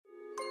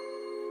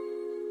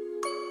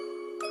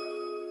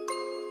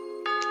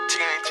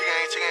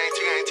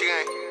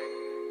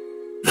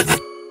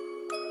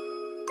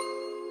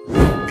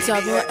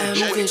Double M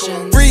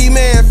Vision. Free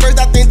man, first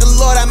I thank the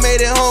Lord I made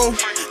it home.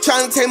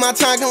 Tryna take my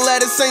time, can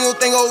let a single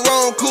thing go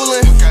wrong.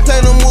 Coolin',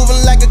 plan on moving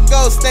like a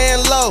ghost,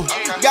 staying low.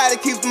 Gotta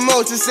keep the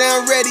motion,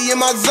 sound ready in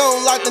my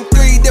zone. Locked in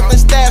 3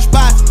 different stash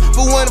spots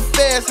for when the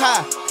fair's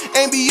high.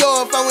 Ain't be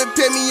yours if I went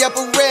pick me up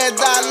a red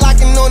dot.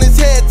 Locking on his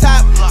head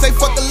top, say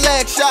fuck a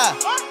leg shot.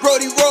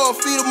 Brody roll,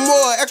 feed him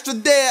more, extra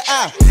dead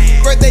eye.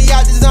 Birthday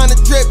out, designer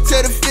drip to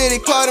the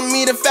fitty. Called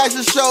me the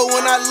fashion show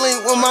when I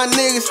link with my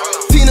niggas.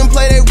 Seen them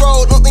play they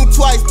role, don't think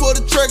twice, pull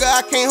the trigger.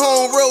 I came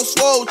home real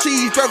swole,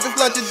 cheese, perfect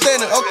lunch and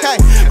dinner, okay.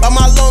 By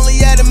my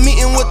lonely at a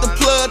meeting with the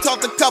plug.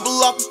 Talked a couple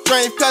off the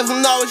strange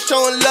cousin, always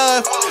showing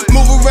love.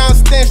 Move around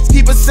stench,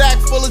 keep a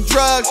sack full of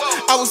drugs.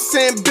 I was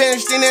sitting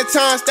benched, in that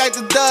time stacked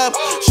the dub.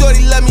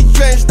 Shorty let me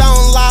drenched, I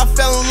don't lie, I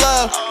fell in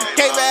love.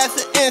 Gave her ass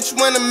an inch,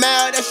 when I'm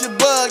out, that's your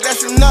bug,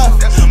 that's enough.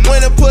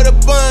 When I put a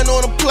bun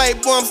on a plate,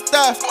 boy, I'm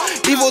stuffed.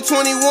 Evo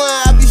 21,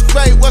 I be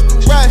straight, what's the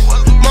rush?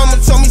 Mama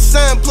told me,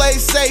 son, play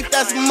safe,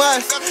 that's a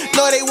must.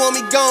 Know they want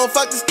me gone,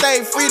 fuck the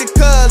state, free the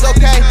cuz,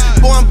 okay?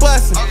 Boy, I'm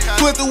bustin'.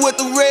 Twitter with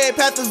the red,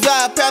 past the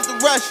vibe, past the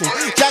Russian.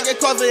 Jacket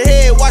across the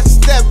head, watch the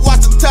step,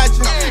 watch the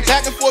touchin'.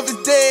 Back and forth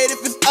is dead, if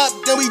it's up,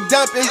 then we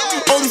dumpin'.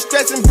 Only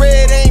stretchin'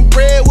 bread, ain't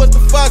bread, what's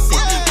the fussin'?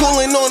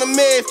 Pulling on the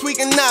med,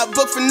 tweaking out,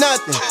 book for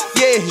nothing.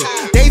 Yeah,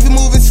 Daisy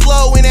moving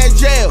slow in that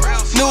jail.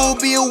 Knew it'd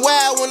be a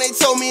while when they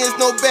told me it's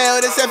no bail.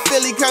 They said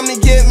Philly come to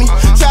get me.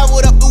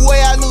 Traveled up the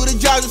way, I knew the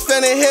judge was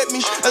finna hit me.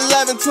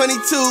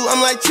 11:22,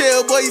 I'm like,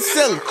 chill, boy, you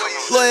silly.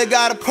 Lawyer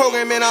got a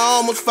program and I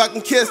almost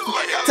fucking kissed him.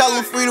 Tell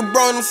him free to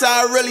burn him, so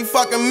I really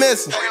fucking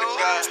miss him.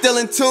 Still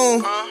in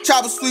tune,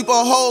 chopper sweep a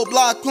whole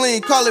block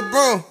clean, call it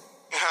broom.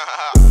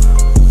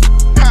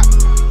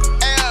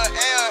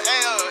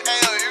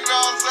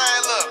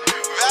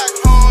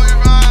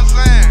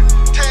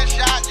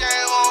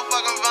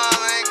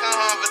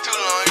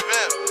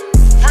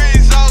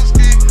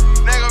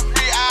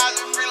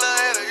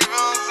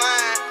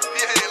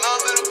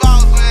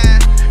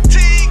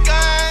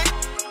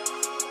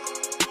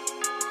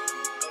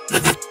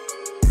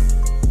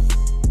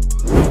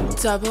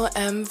 Double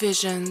M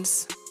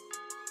Visions.